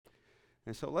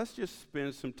And so let's just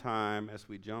spend some time as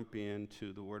we jump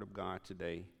into the Word of God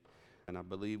today. And I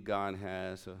believe God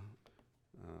has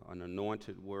an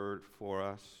anointed word for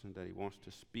us and that He wants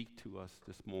to speak to us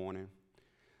this morning.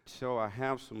 So I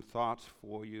have some thoughts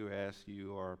for you as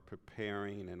you are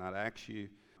preparing, and I'd ask you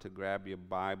to grab your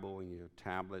Bible and your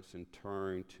tablets and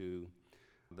turn to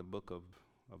the book of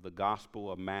the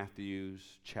Gospel of Matthew,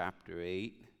 chapter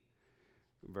 8,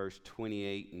 verse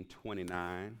 28 and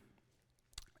 29.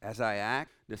 As I ask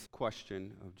this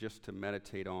question of just to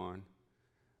meditate on,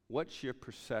 what's your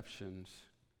perceptions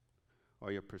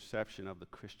or your perception of the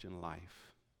Christian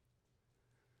life?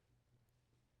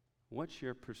 What's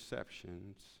your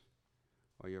perceptions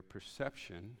or your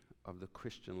perception of the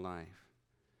Christian life?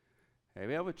 Have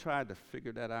you ever tried to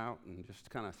figure that out and just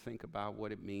kind of think about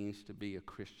what it means to be a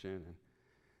Christian?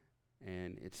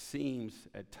 And it seems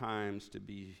at times to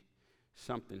be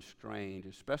something strange,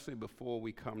 especially before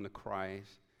we come to Christ.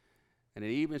 And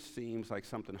it even seems like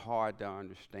something hard to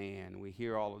understand. We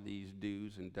hear all of these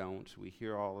do's and don'ts. We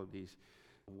hear all of these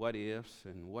what ifs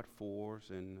and what fors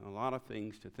and a lot of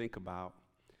things to think about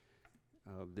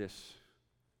of this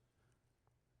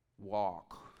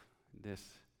walk, this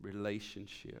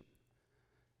relationship.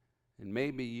 And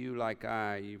maybe you, like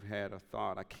you've had a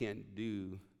thought, I can't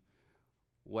do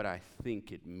what I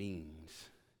think it means.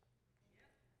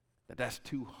 That's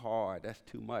too hard, that's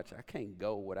too much. I can't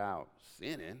go without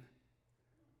sinning,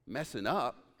 messing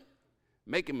up,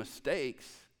 making mistakes.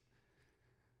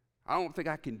 I don't think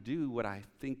I can do what I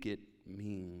think it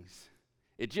means.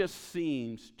 It just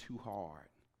seems too hard.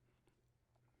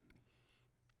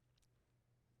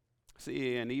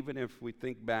 See, and even if we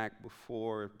think back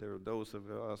before, if there are those of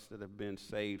us that have been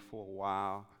saved for a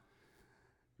while,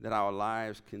 that our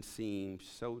lives can seem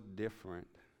so different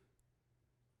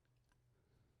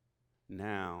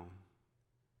now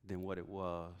than what it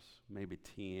was maybe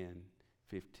 10,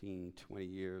 15, 20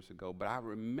 years ago. But I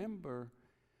remember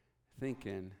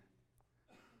thinking,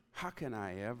 how can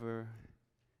I ever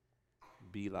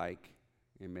be like,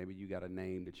 and maybe you got a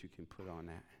name that you can put on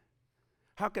that.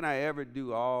 How can I ever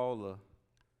do all the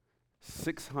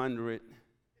 600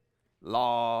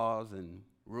 laws and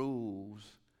rules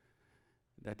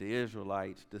that the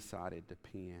Israelites decided to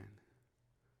pen?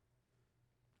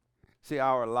 See,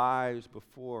 our lives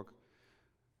before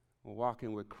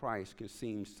walking with Christ can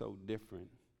seem so different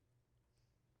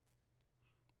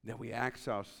that we ask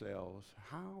ourselves,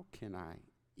 how can I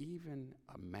even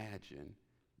imagine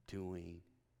doing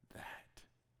that?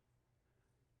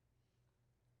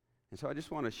 And so I just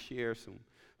want to share some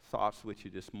thoughts with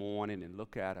you this morning and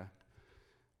look at a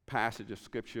passage of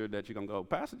Scripture that you're going to go,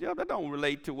 Pastor Jeff, that don't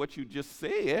relate to what you just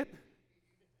said.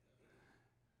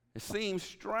 It seems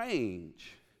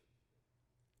strange.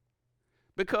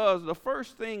 Because the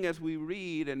first thing as we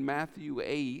read in Matthew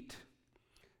 8,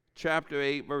 chapter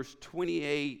 8, verse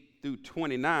 28 through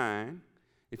 29,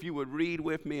 if you would read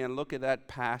with me and look at that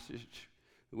passage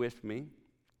with me.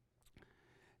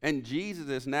 And Jesus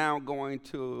is now going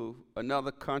to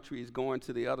another country. He's going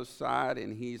to the other side,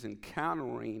 and he's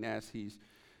encountering as he's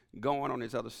going on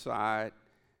his other side.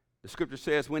 The Scripture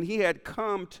says, when he had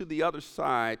come to the other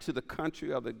side, to the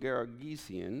country of the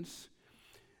Gergesenes,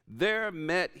 there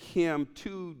met him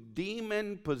 2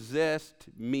 demon-possessed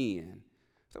men.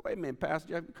 So wait a minute,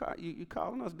 Pastor Jeff, you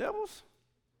calling us devils?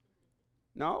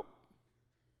 No.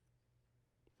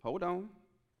 Hold on.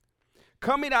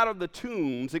 Coming out of the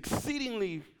tombs,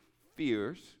 exceedingly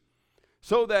fierce,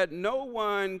 so that no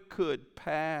one could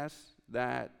pass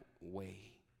that way.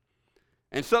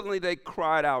 And suddenly they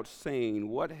cried out, saying,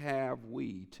 what have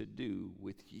we to do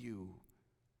with you,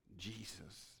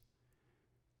 Jesus,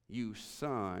 you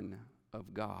Son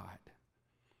of God?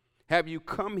 Have you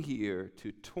come here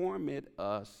to torment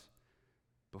us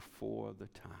before the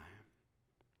time?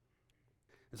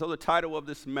 And so the title of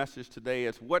this message today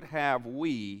is, what have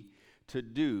we to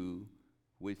do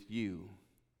with you?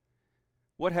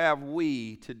 What have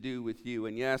we to do with you?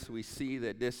 And yes, we see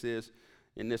that this is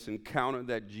in this encounter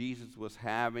that Jesus was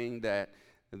having, that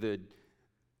the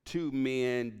 2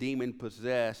 men,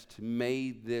 demon-possessed,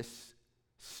 made this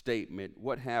statement,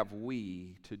 what have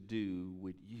we to do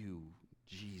with you,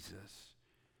 Jesus,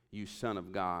 you Son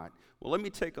of God? Well, let me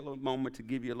take a little moment to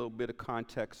give you a little bit of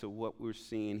context of what we're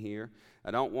seeing here.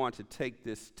 I don't want to take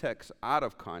this text out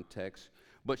of context,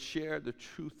 but share the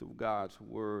truth of God's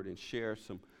word and share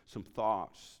some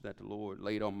thoughts that the Lord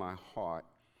laid on my heart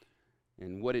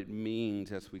and what it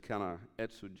means as we kind of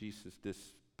exegesis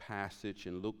this passage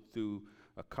and look through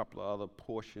a couple of other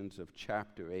portions of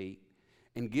chapter 8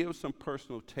 and give some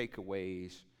personal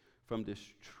takeaways from this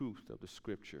truth of the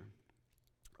Scripture.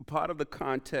 Part of the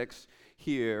context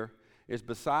here is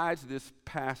besides this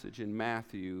passage in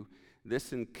Matthew,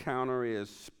 this encounter is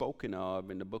spoken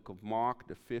of in the book of Mark,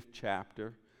 the 5th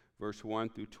chapter, verse 1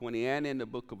 through 20, and in the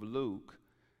book of Luke,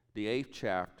 the 8th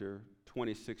chapter,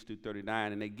 26 through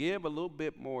 39. And they give a little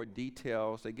bit more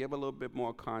details, they give a little bit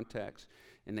more context,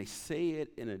 and they say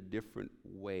it in a different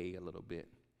way a little bit,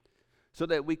 so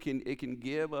that it can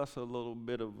give us a little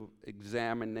bit of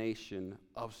examination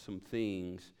of some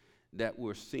things that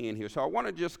we're seeing here. So I want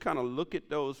to just kind of look at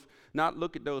those, not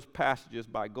look at those passages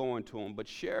by going to them, but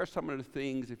share some of the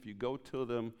things. If you go to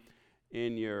them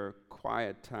in your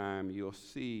quiet time, you'll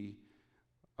see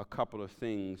a couple of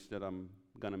things that I'm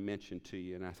going to mention to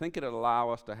you. And I think it'll allow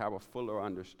us to have a fuller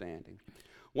understanding.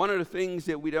 One of the things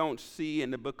that we don't see in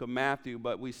the book of Matthew,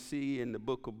 but we see in the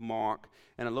book of Mark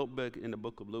and a little bit in the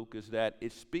book of Luke, is that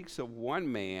it speaks of one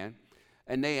man.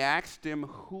 And they asked him,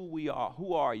 who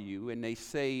are you? And they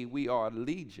say, we are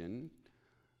legion.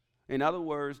 In other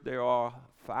words, there are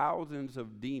thousands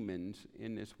of demons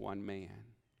in this one man.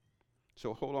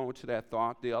 So hold on to that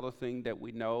thought. The other thing that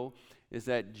we know is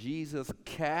that Jesus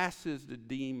casts the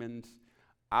demons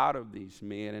out of these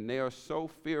men. And they are so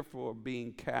fearful of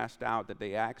being cast out that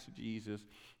they ask Jesus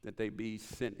that they be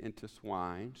sent into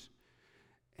swines.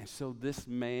 And so this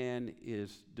man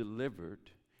is delivered.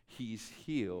 He's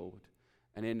healed.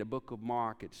 And in the book of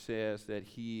Mark, it says that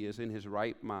he is in his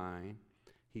right mind,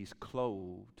 he's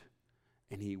clothed,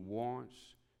 and he wants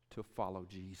to follow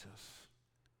Jesus.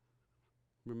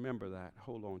 Remember that.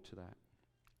 Hold on to that.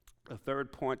 The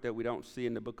third point that we don't see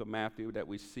in the book of Matthew, that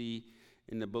we see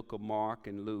in the book of Mark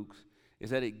and Luke, is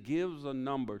that it gives a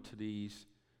number to these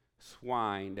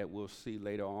swine that we'll see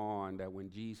later on, that when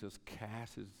Jesus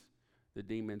casts the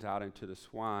demons out into the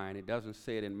swine, it doesn't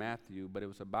say it in Matthew, but it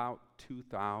was about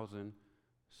 2,000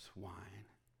 swine,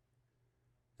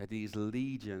 that these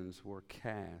legions were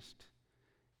cast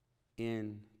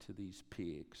into these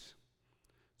pigs.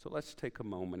 So let's take a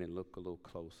moment and look a little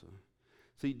closer.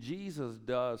 See, Jesus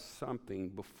does something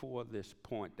before this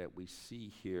point that we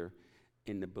see here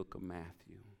in the book of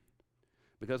Matthew,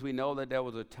 because we know that there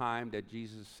was a time that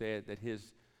Jesus said that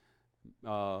his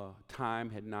time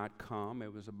had not come.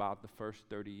 It was about the first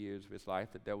 30 years of his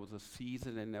life, that there was a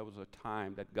season and there was a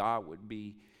time that God would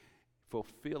be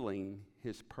fulfilling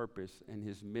his purpose and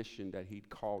his mission that he'd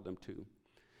called them to.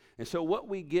 And so what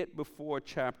we get before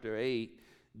chapter 8,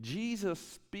 Jesus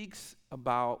speaks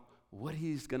about what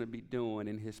he's going to be doing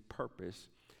in his purpose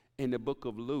in the book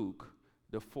of Luke,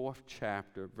 the 4th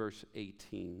chapter, verse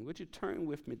 18. Would you turn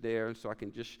with me there so I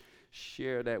can just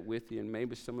share that with you? And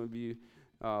maybe some of you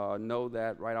know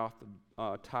that right off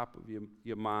the top of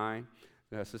your mind.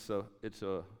 It's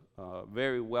a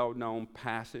very well-known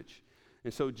passage.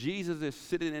 And so Jesus is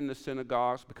sitting in the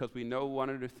synagogues, because we know one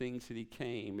of the things that he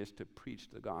came is to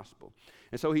preach the gospel.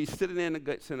 And so he's sitting in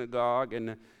the synagogue,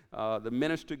 and the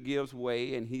minister gives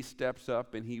way, and he steps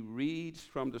up and he reads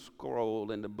from the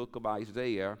scroll in the book of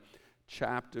Isaiah,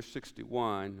 chapter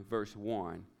 61, verse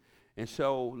 1. And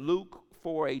so Luke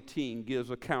 4:18 gives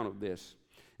account of this.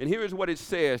 And here is what it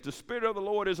says: the Spirit of the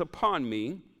Lord is upon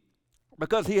me,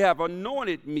 because he have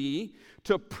anointed me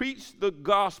to preach the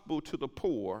gospel to the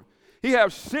poor. He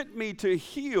has sent me to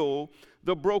heal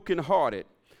the brokenhearted,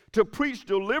 to preach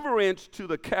deliverance to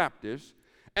the captives,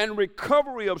 and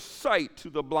recovery of sight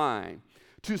to the blind,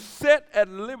 to set at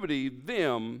liberty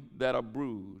them that are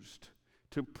bruised,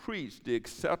 to preach the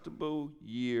acceptable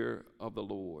year of the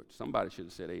Lord. Somebody should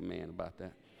have said amen about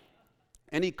that.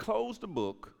 And he closed the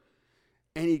book,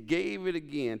 and he gave it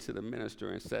again to the minister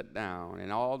and sat down,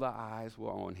 and all the eyes were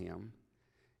on him.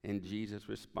 And Jesus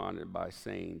responded by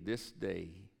saying, this day,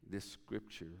 this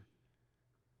scripture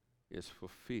is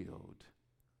fulfilled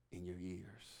in your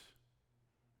ears.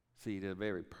 See, the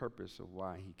very purpose of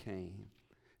why he came.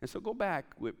 And so go back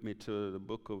with me to the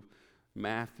book of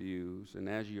Matthew, and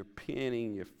as you're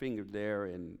pinning your finger there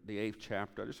in the 8th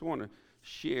chapter, I just want to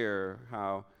share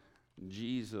how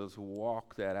Jesus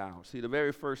walked that out. See, the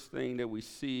very first thing that we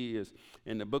see is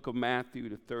in the book of Matthew,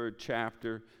 the 3rd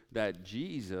chapter, that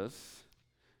Jesus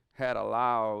had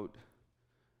allowed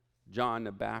John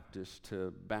the Baptist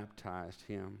to baptize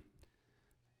him.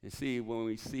 You see, when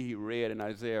we see he read in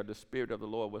Isaiah, the Spirit of the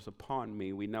Lord was upon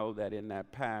me, we know that in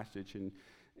that passage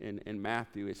in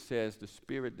Matthew, it says the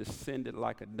Spirit descended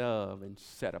like a dove and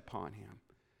sat upon him.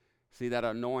 See, that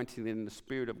anointing in the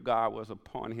Spirit of God was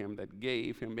upon him that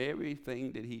gave him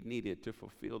everything that he needed to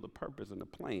fulfill the purpose and the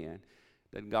plan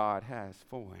that God has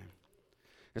for him.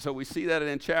 And so we see that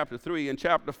in chapter 3. In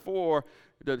chapter 4,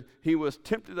 he was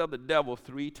tempted of the devil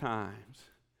 3 times.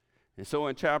 And so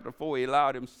in chapter 4, he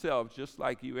allowed himself, just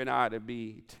like you and I, to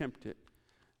be tempted,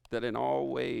 that in all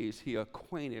ways he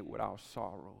acquainted with our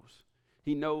sorrows.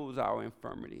 He knows our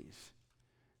infirmities.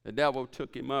 The devil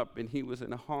took him up, and he was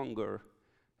in hunger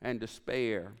and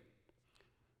despair.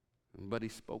 But he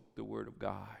spoke the word of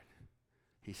God.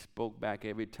 He spoke back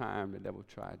every time the devil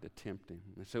tried to tempt him.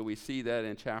 And so we see that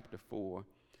in chapter 4.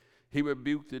 He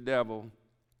rebuked the devil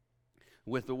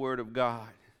with the word of God.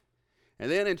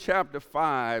 And then in chapter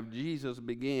 5, Jesus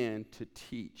began to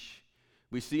teach.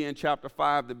 We see in chapter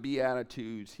 5 the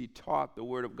Beatitudes. He taught the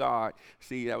word of God.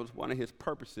 See, that was one of his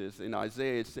purposes. In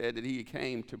Isaiah, it said that he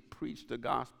came to preach the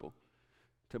gospel,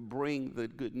 to bring the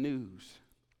good news.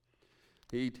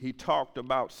 He talked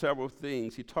about several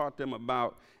things. He taught them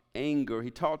about anger.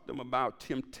 He taught them about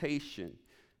temptation.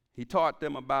 He taught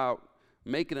them about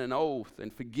making an oath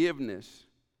and forgiveness.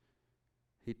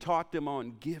 He taught them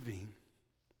on giving.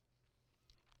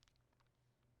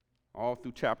 All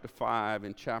through chapter 5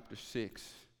 and chapter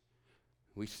 6,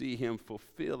 we see him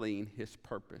fulfilling his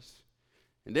purpose.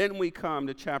 And then we come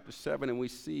to chapter 7 and we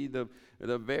see the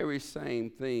very same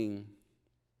thing.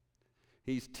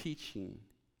 He's teaching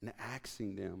and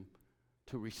asking them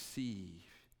to receive.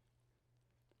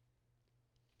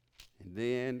 And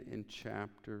then in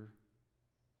chapter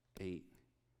 8,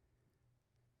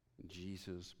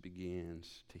 Jesus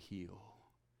begins to heal.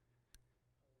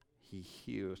 He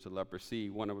heals the leprosy.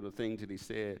 One of the things that he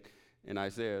said in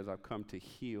Isaiah is, I've come to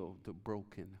heal the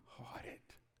brokenhearted.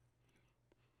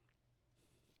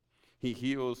 He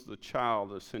heals the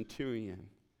child, the centurion,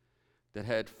 that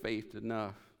had faith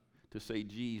enough to say,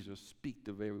 Jesus, speak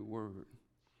the very word.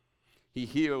 He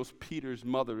heals Peter's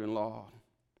mother-in-law.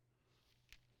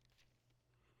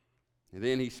 And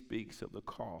then he speaks of the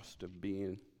cost of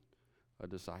being a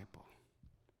disciple.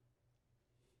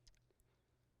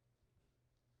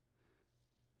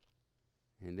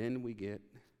 And then we get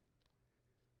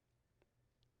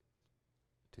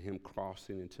to him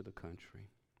crossing into the country.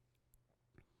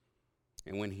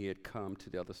 And when he had come to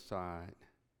the other side,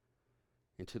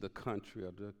 into the country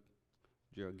of the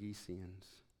Gergesenes,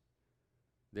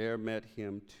 there met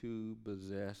him 2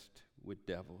 possessed with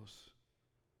devils,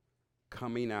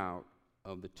 coming out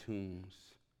of the tombs,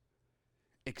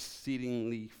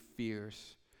 exceedingly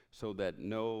fierce, so that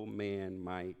no man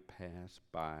might pass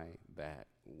by that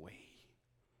way.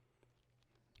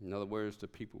 In other words, the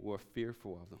people were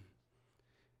fearful of them.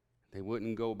 They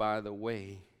wouldn't go by the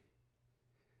way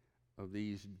of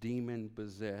these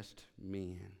demon-possessed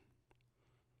men.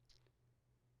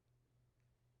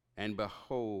 And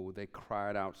behold, they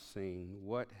cried out, saying,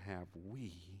 what have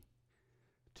we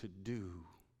to do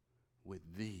with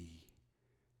thee,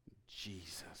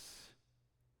 Jesus,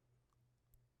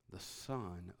 the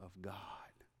Son of God?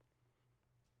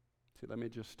 See, let me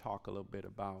just talk a little bit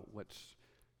about what's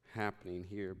happening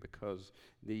here, because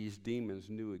these demons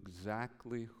knew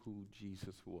exactly who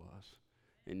Jesus was.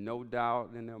 And no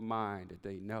doubt in their mind that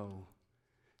they know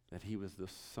that he was the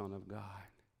Son of God.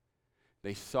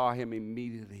 They saw him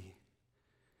immediately,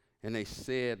 and they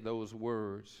said those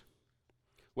words,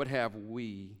 what have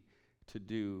we to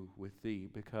do with thee?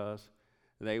 Because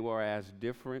they were as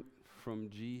different from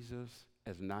Jesus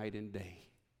as night and day.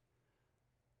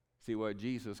 See, where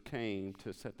Jesus came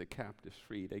to set the captives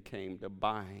free, they came to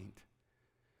bind.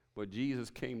 Where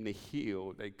Jesus came to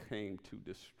heal, they came to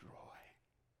destroy.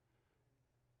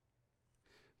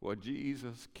 Where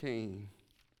Jesus came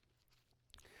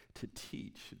to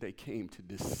teach, they came to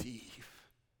deceive.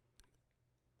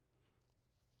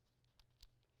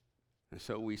 And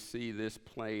so we see this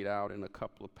played out in a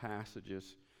couple of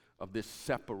passages of this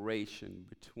separation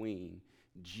between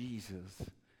Jesus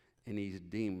and these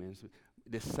demons.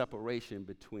 This separation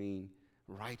between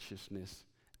righteousness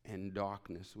and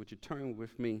darkness. Would you turn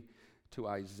with me to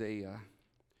Isaiah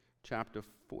chapter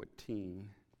 14,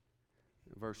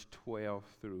 verse 12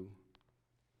 through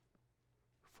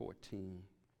 14.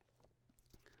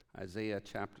 Isaiah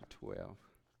chapter 14.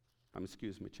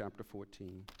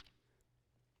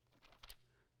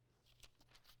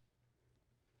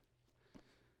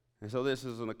 And so this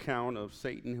is an account of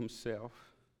Satan himself,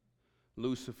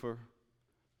 Lucifer,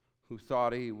 who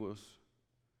thought he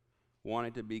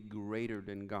wanted to be greater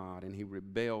than God, and he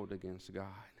rebelled against God.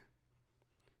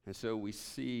 And so we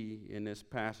see in this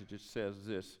passage, it says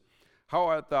this, how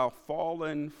art thou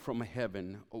fallen from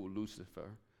heaven, O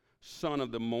Lucifer, son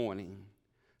of the morning?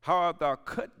 How art thou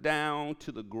cut down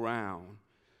to the ground,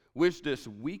 which dost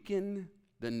weaken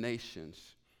the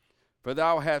nations? For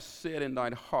thou hast said in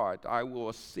thine heart, I will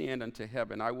ascend unto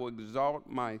heaven. I will exalt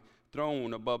my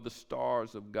throne above the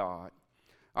stars of God.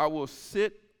 I will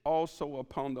sit also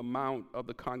upon the mount of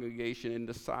the congregation in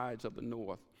the sides of the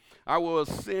north. I will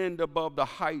ascend above the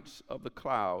heights of the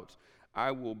clouds.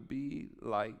 I will be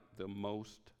like the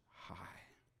Most High.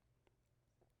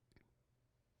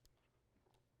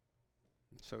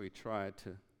 So he tried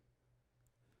to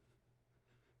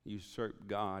usurp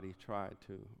God. He tried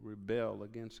to rebel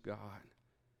against God.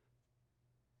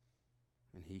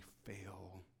 And he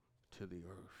fell to the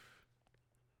earth.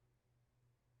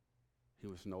 He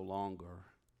was no longer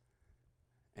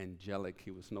angelic.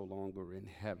 He was no longer in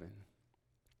heaven.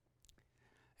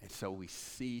 And so we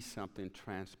see something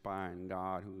transpiring.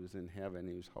 God, who is in heaven,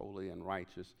 who's holy and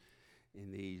righteous,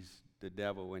 and the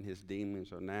devil and his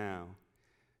demons are now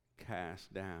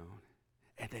cast down.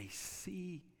 And they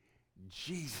see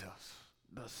Jesus,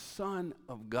 the Son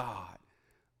of God,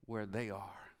 where they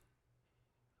are.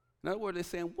 In other words, they're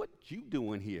saying, what you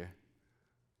doing here?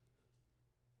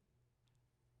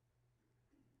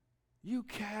 You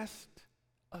cast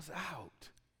us out.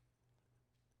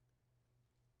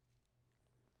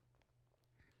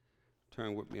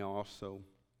 Turn with me also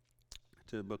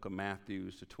to the book of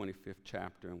Matthew, the 25th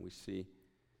chapter, and we see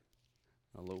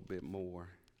a little bit more.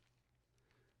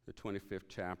 The 25th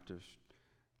chapter,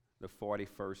 the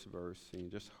 41st verse, and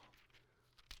just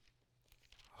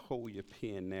hold your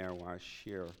pen there while I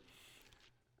share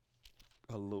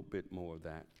a little bit more of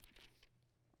that.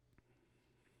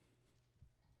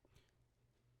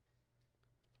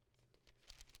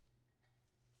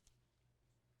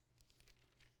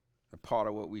 A part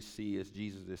of what we see is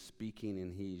Jesus is speaking,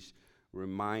 and he's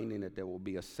reminding that there will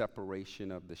be a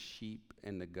separation of the sheep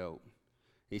and the goat.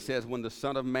 He says, when the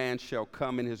Son of Man shall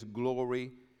come in his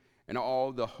glory, and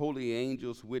all the holy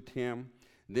angels with him,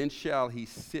 then shall he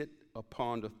sit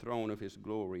upon the throne of his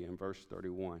glory, in verse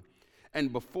 31.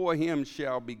 And before him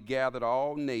shall be gathered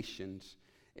all nations,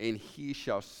 and he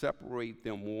shall separate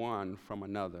them one from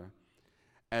another,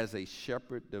 as a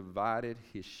shepherd divided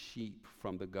his sheep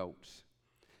from the goats.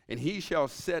 And he shall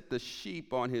set the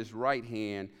sheep on his right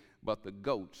hand, but the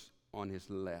goats on his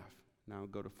left. Now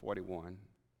go to 41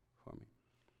 for me.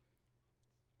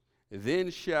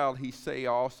 Then shall he say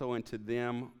also unto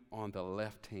them on the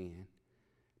left hand,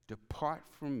 depart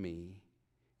from me,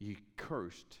 ye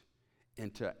cursed,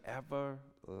 into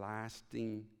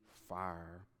everlasting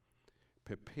fire,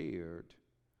 prepared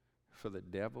for the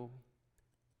devil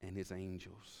and his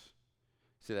angels.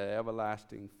 See, that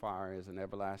everlasting fire is an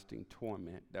everlasting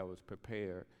torment that was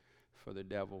prepared for the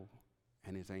devil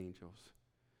and his angels.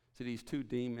 See, these two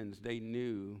demons, they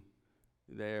knew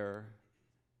their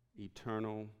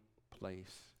eternal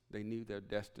place. They knew their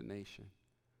destination.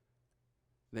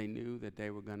 They knew that they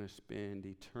were going to spend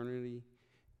eternity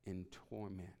in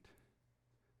torment.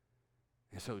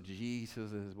 And so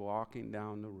Jesus is walking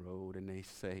down the road, and they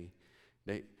say,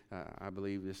 I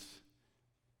believe this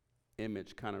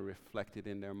image kind of reflected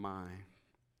in their mind.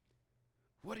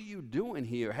 What are you doing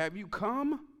here? Have you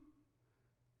come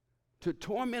to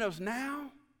torment us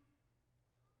now?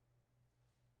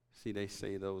 See, they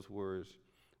say those words,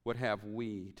 what have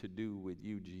we to do with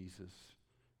you, Jesus,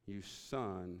 you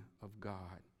Son of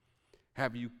God?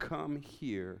 Have you come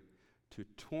here to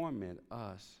torment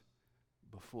us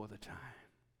before the time?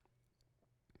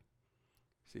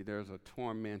 See, there's a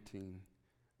tormenting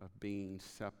of being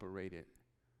separated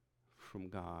from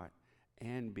God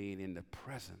and being in the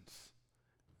presence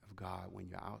of God when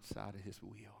you're outside of his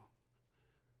will,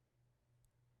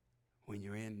 when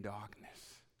you're in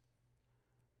darkness.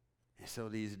 And so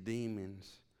these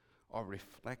demons are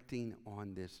reflecting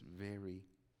on this very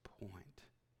point.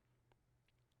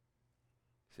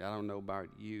 See, I don't know about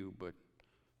you, but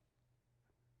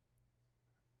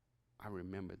I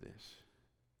remember this.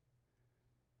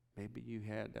 Maybe you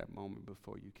had that moment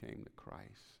before you came to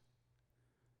Christ.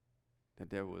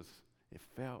 That it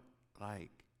felt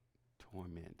like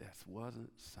torment. That wasn't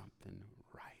something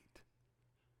right.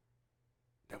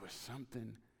 There was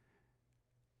something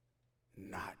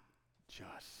not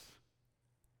just,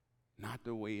 not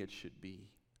the way it should be.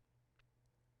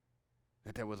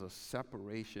 That there was a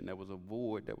separation, there was a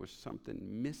void, there was something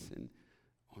missing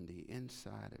on the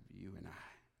inside of you and I.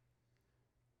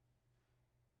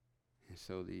 And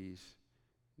so these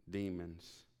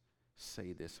demons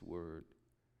say this word,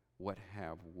 what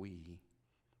have we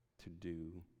to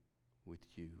do with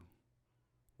you?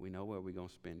 We know where we're going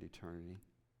to spend eternity.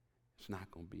 It's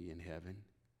not going to be in heaven.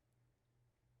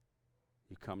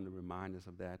 You come to remind us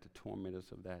of that, to torment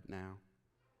us of that now.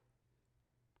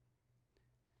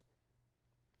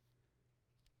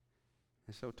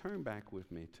 And so turn back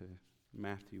with me to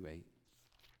Matthew 8,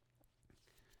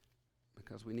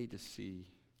 because we need to see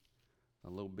a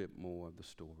little bit more of the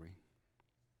story.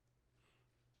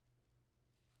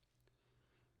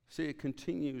 See, it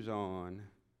continues on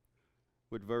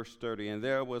with verse 30. And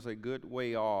there was a good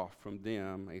way off from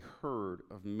them a herd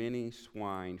of many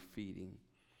swine feeding.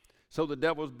 So the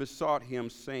devils besought him,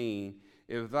 saying,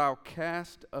 if thou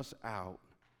cast us out,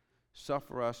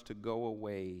 suffer us to go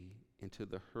away into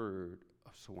the herd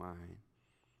of swine.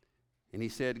 And he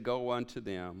said, Go unto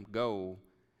them, go.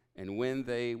 And when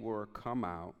they were come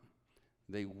out,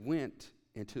 they went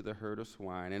into the herd of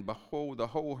swine. And behold, the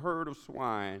whole herd of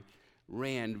swine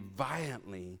ran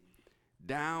violently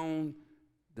down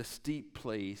the steep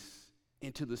place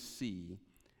into the sea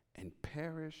and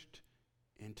perished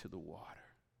into the water.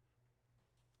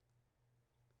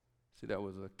 See, that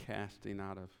was a casting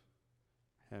out of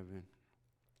heaven.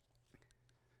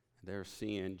 They're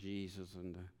seeing Jesus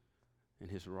and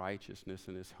his righteousness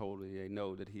and his holy. They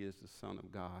know that he is the Son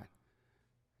of God.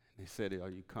 And they said,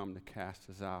 Are you come to cast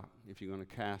us out? If you're going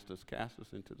to cast us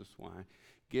into the swine.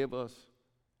 Give us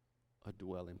a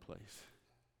dwelling place.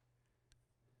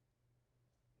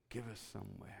 Give us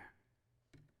somewhere.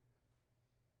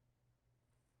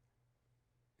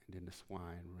 And then the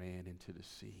swine ran into the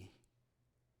sea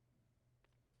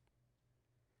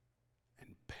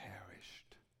and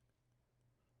perished.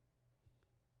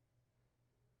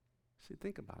 See,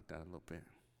 think about that a little bit.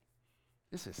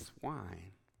 This is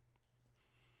swine.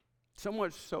 So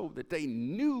much so that they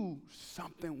knew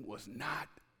something was not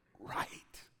right.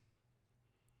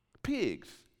 Pigs.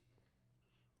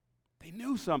 They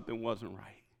knew something wasn't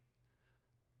right.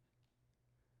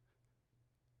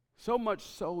 So much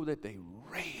so that they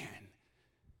ran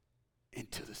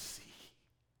into the sea.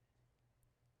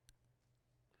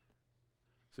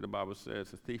 See, the Bible says,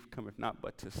 the thief cometh not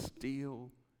but to steal,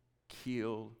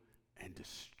 kill, and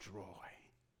destroy.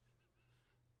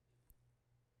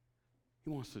 He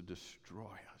wants to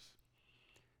destroy us.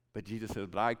 But Jesus says,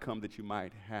 But I come that you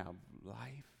might have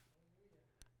life,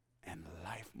 and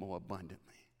life more abundantly.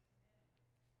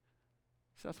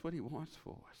 So that's what he wants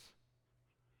for us.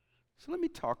 So let me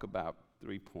talk about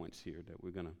 3 points here that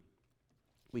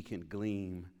we can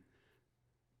glean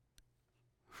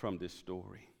from this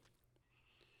story.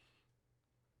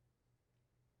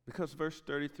 Because verse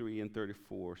 33 and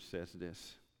 34 says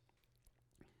this.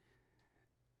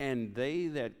 And they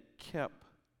that kept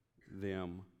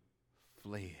them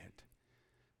fled.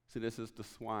 See, this is the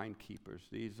swine keepers.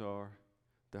 These are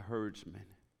the herdsmen.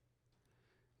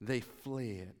 They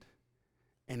fled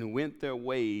and went their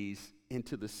ways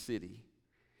into the city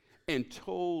and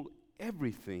told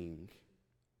everything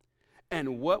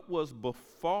and what was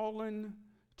befallen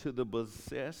to the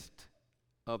possessed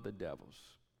of the devils.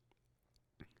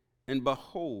 And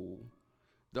behold,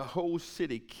 the whole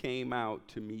city came out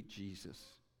to meet Jesus.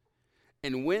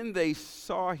 And when they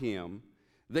saw him,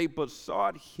 they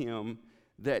besought him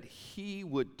that he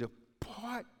would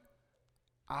depart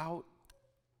out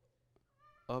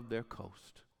of their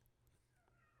coast.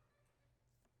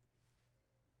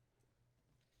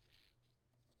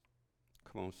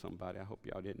 Come on, somebody. I hope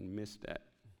y'all didn't miss that.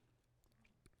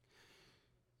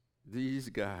 These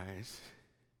guys,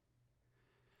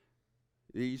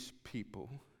 these people,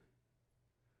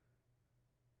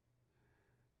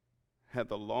 have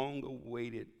the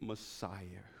long-awaited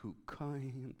Messiah who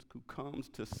comes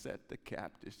to set the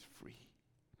captives free.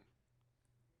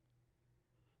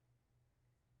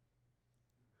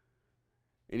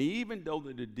 And even though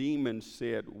the demons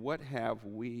said, What have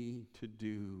we to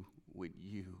do with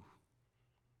you?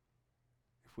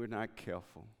 If we're not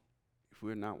careful, if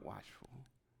we're not watchful,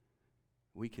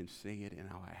 we can say it in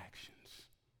our actions.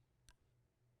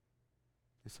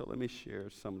 And so let me share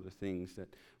some of the things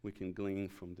that we can glean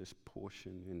from this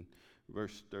portion in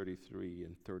verse 33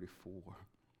 and 34.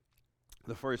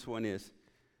 The first one is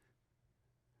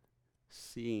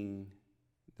seeing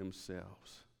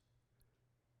themselves.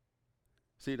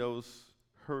 See, those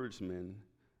herdsmen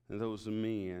and those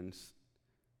men,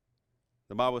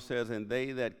 the Bible says, and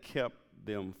they that kept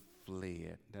them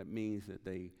fled. That means that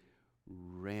they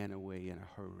ran away in a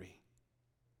hurry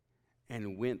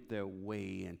and went their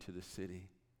way into the city.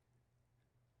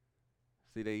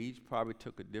 See, they each probably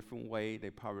took a different way. They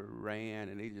probably ran,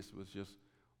 and they was just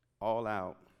all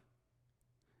out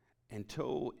and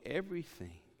told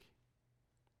everything.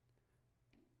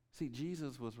 See,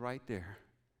 Jesus was right there.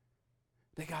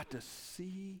 They got to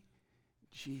see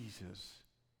Jesus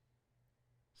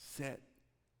set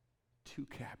two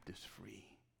captives free.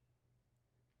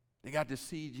 They got to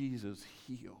see Jesus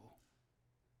heal.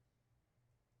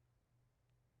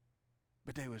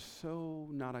 But they were so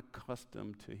not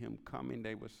accustomed to him coming.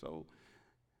 They were so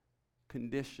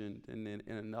conditioned in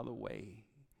another way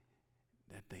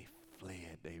that they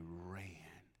fled. They ran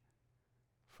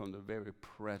from the very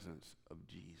presence of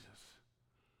Jesus.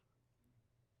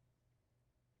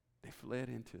 They fled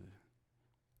into.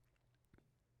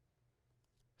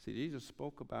 See, Jesus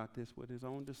spoke about this with his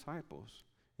own disciples.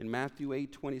 In Matthew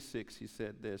 8:26, he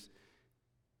said this,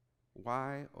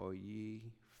 "Why are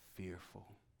ye fearful,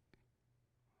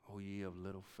 O ye of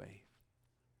little faith.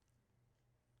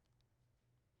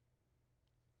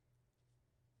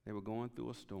 They were going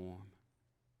through a storm.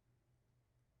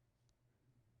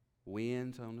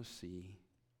 Winds on the sea.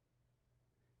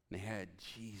 They had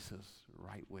Jesus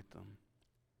right with them.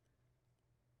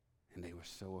 And they were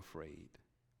so afraid.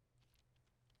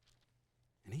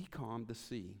 And he calmed the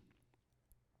sea.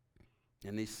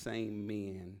 And these same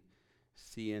men,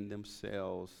 seeing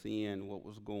themselves, seeing what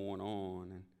was going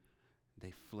on, and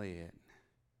they fled.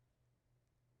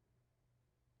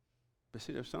 But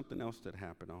see, there's something else that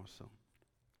happened also.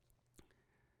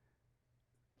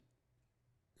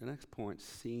 The next point,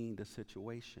 seeing the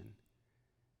situation.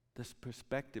 This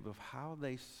perspective of how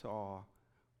they saw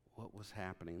what was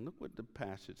happening. Look what the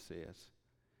passage says.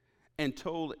 And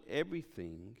told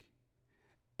everything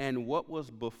and what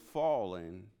was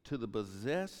befallen to the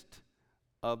possessed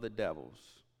of the devils.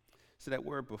 So that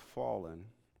word befallen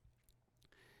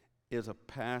is a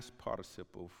past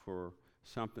participle for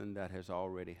something that has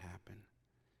already happened.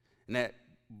 And that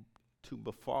to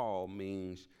befall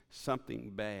means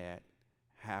something bad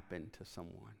happened to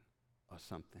someone or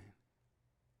something.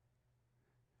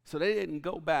 So they didn't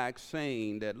go back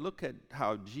saying that, look at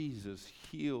how Jesus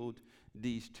healed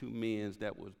these two men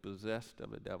that was possessed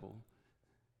of a devil.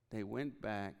 They went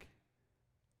back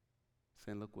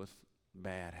saying, look what's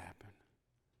bad happened.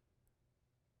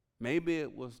 Maybe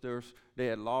it was they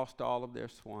had lost all of their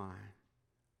swine.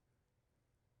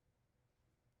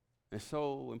 It's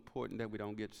so important that we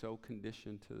don't get so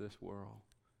conditioned to this world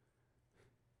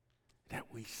that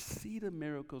we see the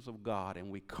miracles of God and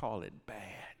we call it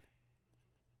bad.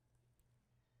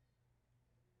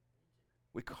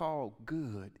 We call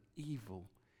good evil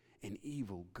and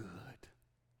evil good.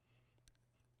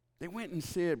 They went and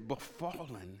said,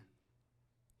 befallen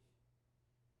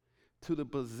to the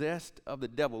possessed of the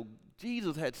devil.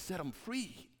 Jesus had set them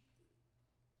free.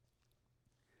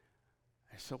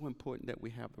 It's so important that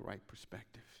we have the right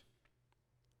perspective.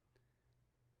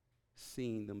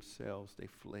 Seeing themselves, they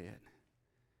fled.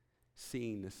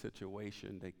 Seeing the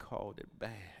situation, they called it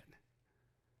bad.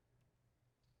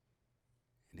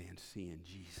 And then seeing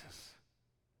Jesus.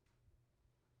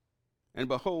 And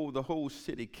behold, the whole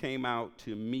city came out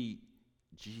to meet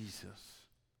Jesus.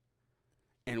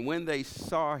 And when they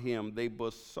saw him, they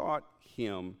besought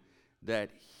him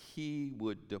that he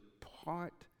would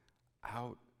depart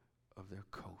out of their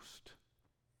coast.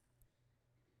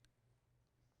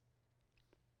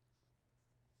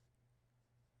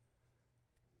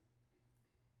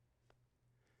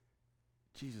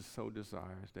 Jesus so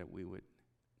desires that we would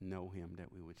know him,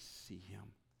 that we would see him.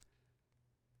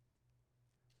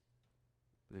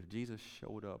 But if Jesus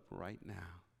showed up right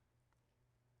now,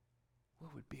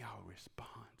 what would be our response?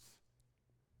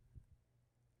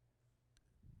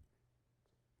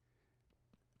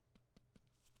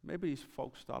 Maybe these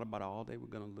folks thought about all they were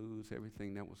going to lose,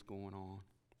 everything that was going on.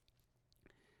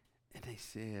 And they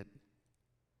said,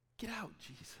 get out,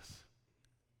 Jesus.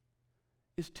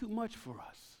 It's too much for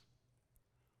us.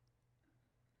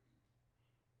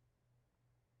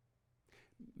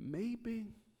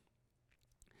 Maybe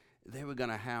they were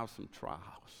going to have some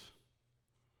trials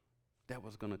that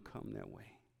was going to come their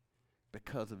way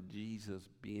because of Jesus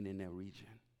being in their region.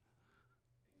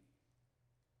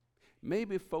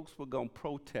 Maybe folks were going to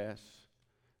protest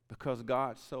because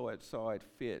God saw it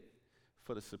fit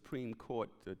for the Supreme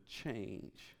Court to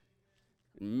change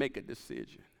and make a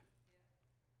decision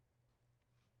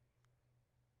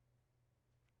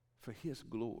for his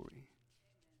glory.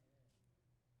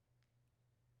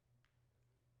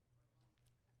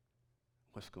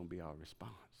 What's going to be our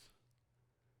response?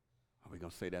 Are we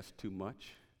going to say that's too much?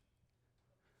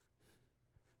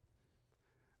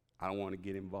 I don't want to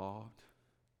get involved.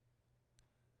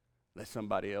 Let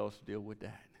somebody else deal with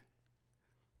that.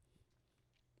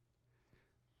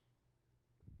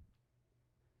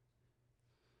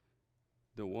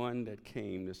 The one that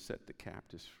came to set the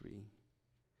captives free,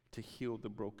 to heal the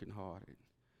brokenhearted,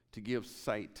 to give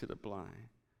sight to the blind,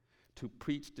 to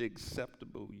preach the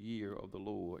acceptable year of the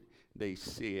Lord, they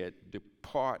said,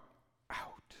 depart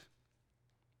out.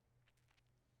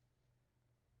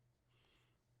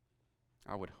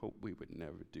 I would hope we would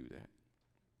never do that.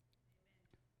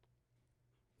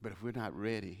 But if we're not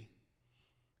ready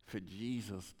for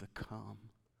Jesus to come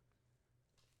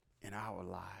in our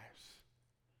lives,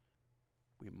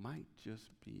 we might just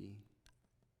be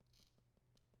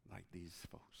like these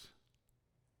folks.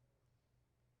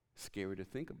 Scary to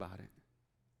think about it.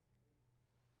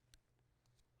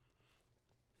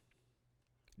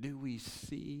 Do we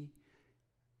see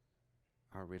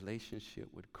our relationship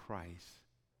with Christ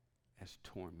as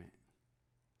torment?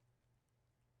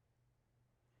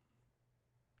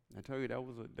 I tell you, that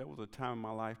was a time in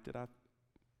my life that I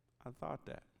thought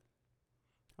that.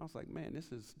 I was like, man,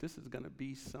 this is going to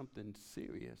be something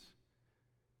serious.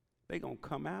 They're going to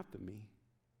come after me.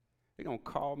 They're going to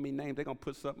call me names. They're going to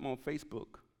put something on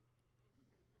Facebook.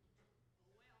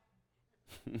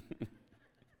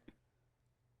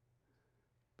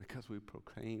 Because we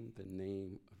proclaim the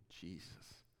name of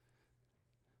Jesus.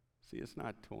 See, it's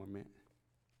not torment.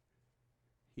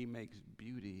 He makes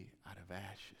beauty out of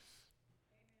ashes.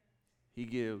 He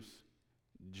gives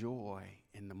joy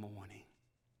in the morning.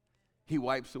 He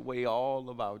wipes away all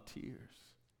of our tears.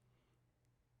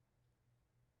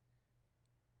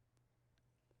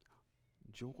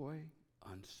 Joy,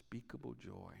 unspeakable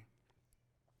joy.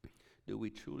 Do we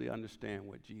truly understand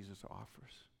what Jesus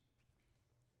offers?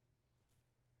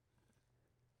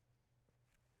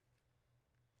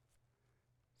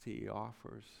 See, he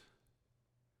offers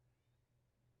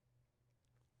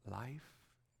life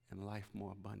and life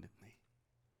more abundantly.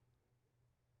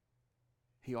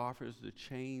 He offers the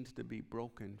chains to be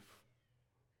broken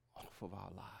off of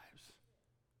our lives.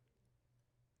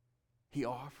 He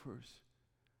offers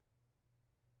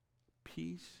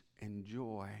peace and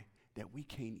joy that we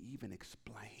can't even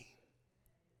explain.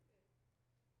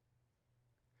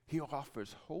 He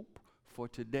offers hope for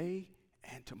today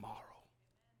and tomorrow.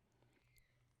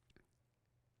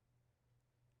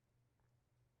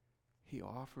 He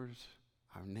offers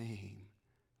our name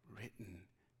written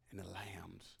in the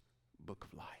Lamb's book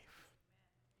of life.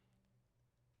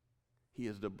 He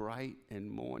is the bright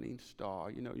and morning star.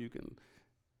 You know, you can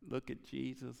look at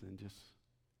Jesus and just,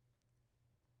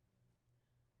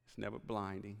 it's never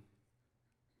blinding.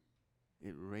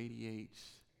 It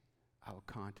radiates our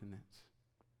countenance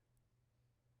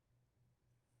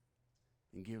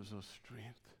and gives us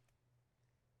strength.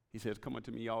 He says, come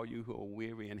unto me, all you who are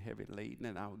weary and heavy laden,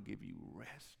 and I will give you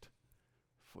rest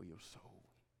for your soul.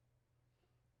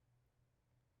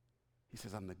 He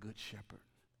says, I'm the good shepherd.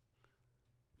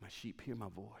 My sheep hear my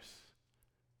voice,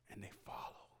 and they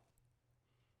follow.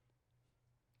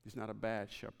 He's not a bad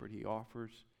shepherd. He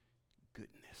offers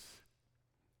goodness.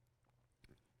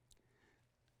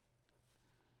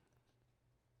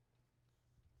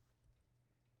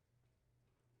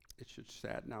 It should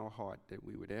sadden our heart that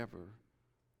we would ever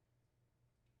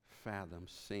fathom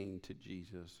saying to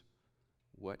Jesus,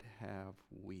 what have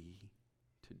we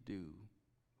to do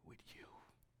with you?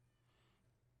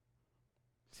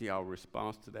 See, our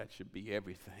response to that should be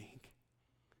everything.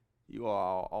 You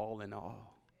are all in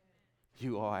all.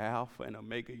 You are Alpha and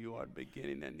Omega. You are the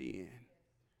beginning and the end.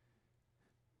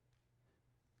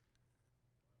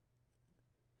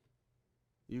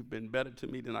 You've been better to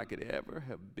me than I could ever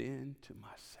have been to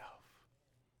myself.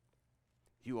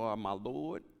 You are my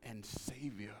Lord and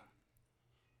Savior.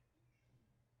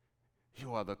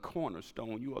 You are the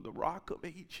cornerstone. You are the rock of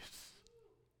ages.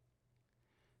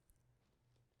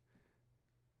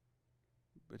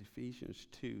 But Ephesians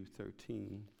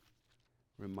 2:13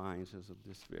 reminds us of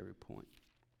this very point.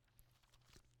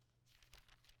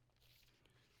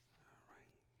 All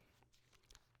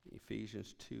right.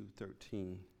 Ephesians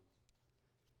 2:13.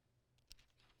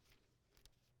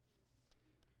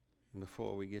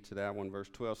 Before we get to that one, verse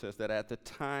 12 says that at the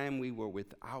time we were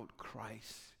without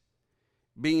Christ,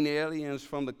 being aliens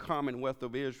from the commonwealth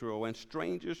of Israel and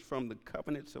strangers from the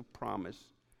covenants of promise,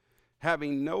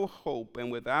 having no hope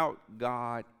and without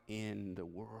God in the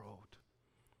world.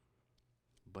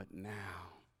 But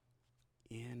now,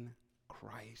 in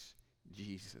Christ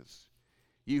Jesus,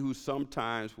 you who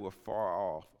sometimes were far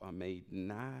off are made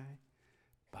nigh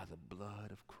by the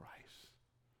blood of Christ.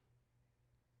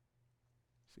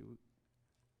 See,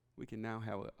 we can now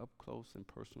have an up-close and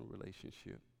personal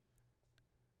relationship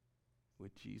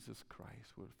with Jesus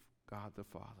Christ, with God the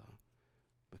Father,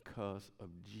 because of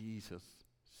Jesus'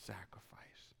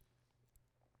 sacrifice.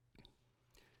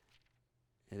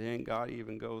 And then God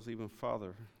even goes even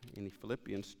further in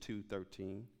Philippians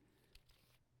 2:13.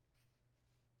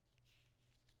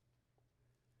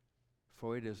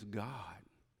 For it is God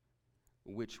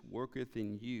which worketh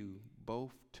in you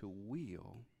both to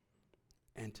will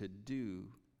and to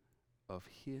do of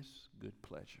his good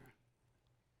pleasure.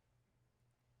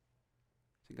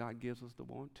 See, God gives us the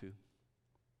want to.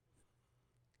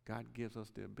 God gives us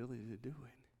the ability to do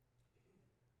it.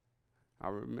 I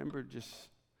remember just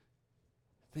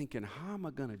thinking, how am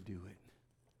I going to do it?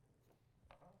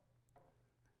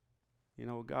 You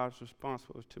know, God's response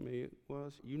was to me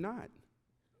was, you're not.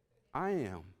 I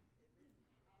am.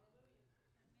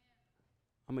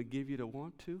 I'm going to give you the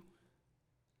want to,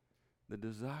 the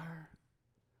desire.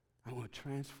 I'm going to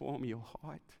transform your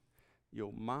heart,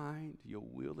 your mind, your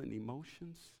will, and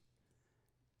emotions.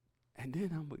 And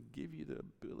then I'm going to give you the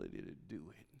ability to do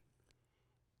it.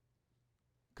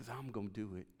 Because I'm going to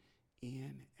do it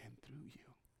in and through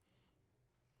you.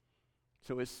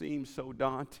 So it seems so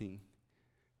daunting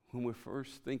when we're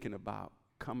first thinking about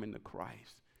coming to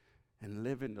Christ and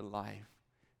living the life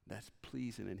that's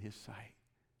pleasing in his sight.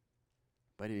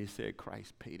 But he said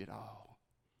Christ paid it all.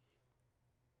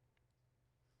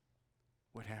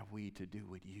 What have we to do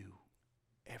with you?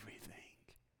 Everything.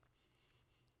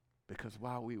 Because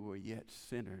while we were yet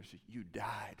sinners, you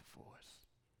died for us.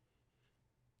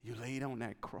 You laid on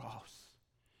that cross.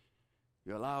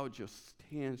 You allowed your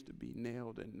hands to be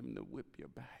nailed and them to whip your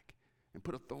back and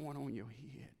put a thorn on your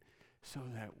head so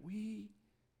that we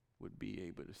would be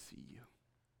able to see you,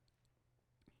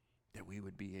 that we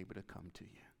would be able to come to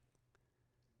you,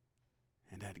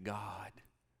 and that God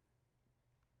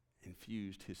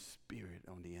infused his spirit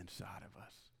on the inside of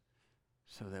us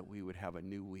so that we would have a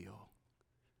new will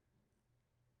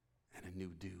and a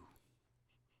new do,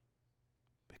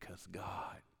 because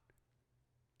God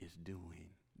is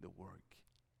doing the work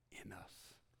in us.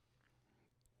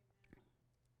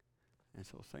 And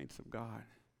so, saints of God,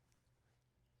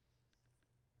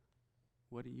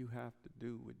 what do you have to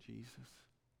do with Jesus?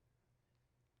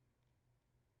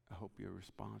 I hope your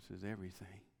response is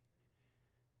everything.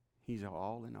 He's our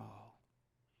all in all.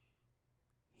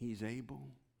 He's able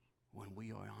when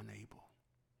we are unable.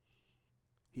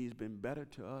 He's been better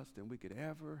to us than we could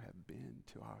ever have been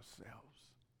to ourselves.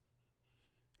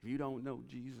 If you don't know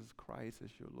Jesus Christ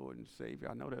as your Lord and Savior,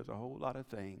 I know there's a whole lot of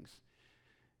things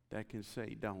that can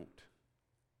say don't.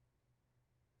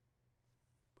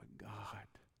 But God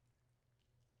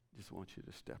just wants you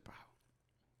to step out.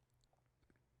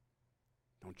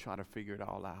 Don't try to figure it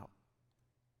all out.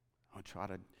 Don't try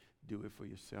to do it for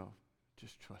yourself.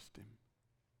 Just trust him.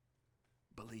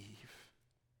 Believe.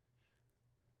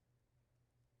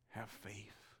 Have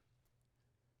faith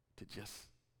to just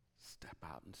step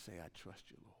out and say, I trust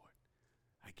you, Lord.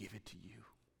 I give it to you.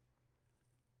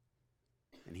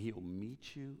 And he'll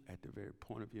meet you at the very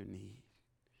point of your need.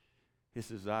 His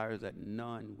desire is that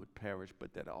none would perish,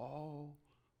 but that all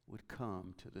would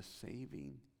come to the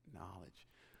saving knowledge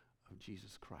of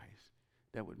Jesus Christ,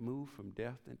 that would move from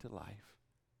death into life,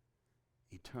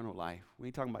 eternal life. We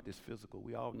ain't talking about this physical.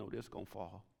 We all know this going to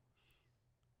fall.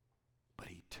 But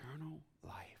eternal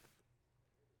life.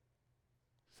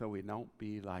 So we don't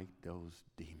be like those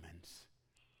demons.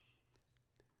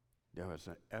 There was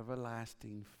an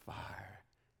everlasting fire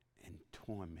and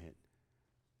torment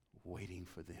waiting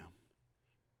for them.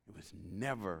 It was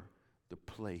never the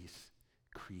place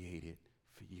created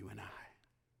for you and I.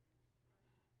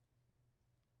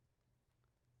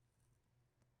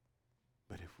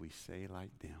 But if we say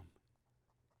like them,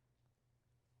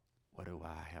 what do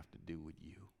I have to do with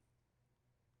you?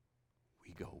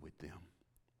 We go with them.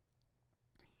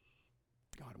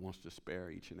 God wants to spare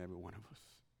each and every one of us.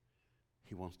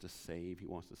 He wants to save. He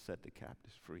wants to set the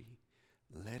captives free.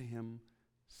 Let him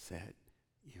set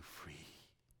you free.